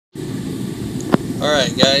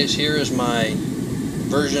Alright guys, here is my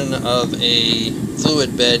version of a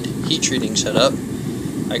fluid bed heat treating setup.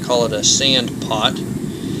 I call it a sand pot.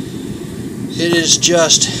 It is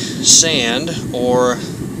just sand or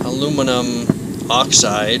aluminum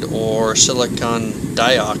oxide or silicon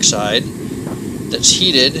dioxide that's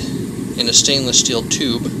heated in a stainless steel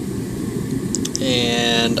tube,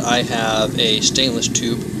 and I have a stainless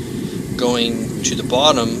tube going to the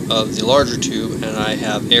bottom of the larger tube, and I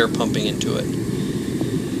have air pumping into it.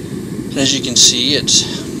 And as you can see,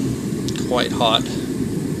 it's quite hot,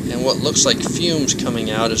 and what looks like fumes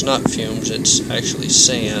coming out is not fumes, it's actually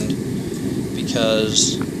sand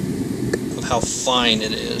because of how fine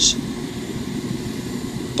it is.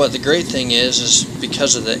 But the great thing is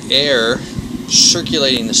because of the air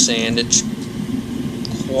circulating the sand, it's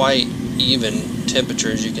quite even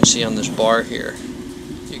temperature, as you can see on this bar here.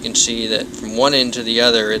 You can see that from one end to the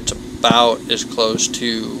other, it's about as close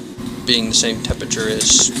to being the same temperature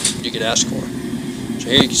as you could ask for. So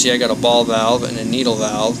here you can see I got a ball valve and a needle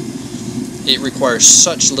valve. It requires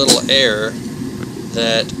such little air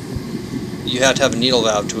that you have to have a needle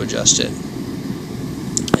valve to adjust it.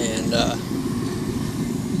 And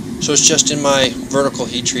so it's just in my vertical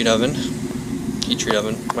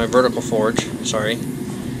my vertical forge, sorry.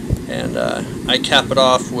 And I cap it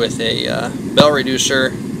off with a bell reducer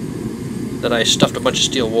that I stuffed a bunch of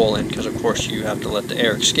steel wool in, because of course you have to let the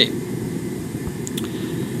air escape.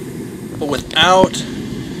 But without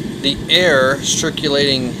the air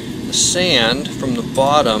circulating the sand from the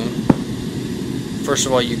bottom, first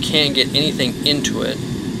of all, you can't get anything into it,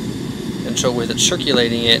 and so with it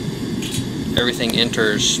circulating it, everything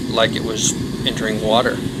enters like it was entering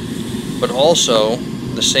water. But also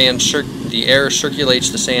the air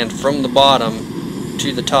circulates the sand from the bottom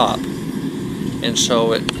to the top, and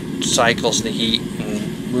so it cycles the heat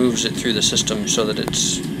and moves it through the system so that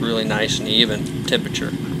it's really nice and even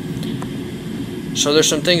temperature. So there's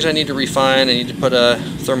some things I need to refine. I need to put a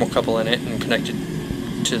thermocouple in it and connect it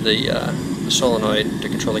to the solenoid to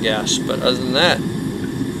control the gas, but other than that,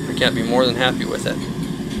 I can't be more than happy with it.